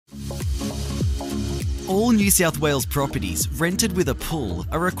All New South Wales properties rented with a pool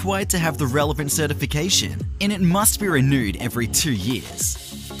are required to have the relevant certification, and it must be renewed every 2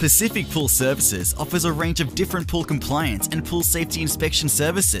 years. Pacific Pool Services offers a range of different pool compliance and pool safety inspection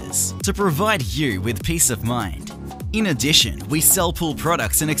services to provide you with peace of mind. In addition, we sell pool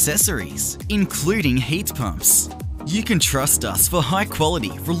products and accessories, including heat pumps. You can trust us for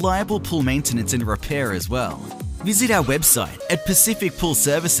high-quality, reliable pool maintenance and repair as well. Visit our website at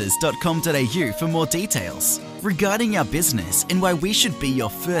pacificpoolservices.com.au for more details regarding our business and why we should be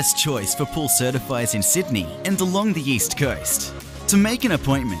your first choice for pool certifiers in Sydney and along the East Coast. To make an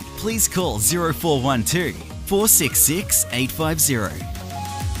appointment, please call 0412 466 850.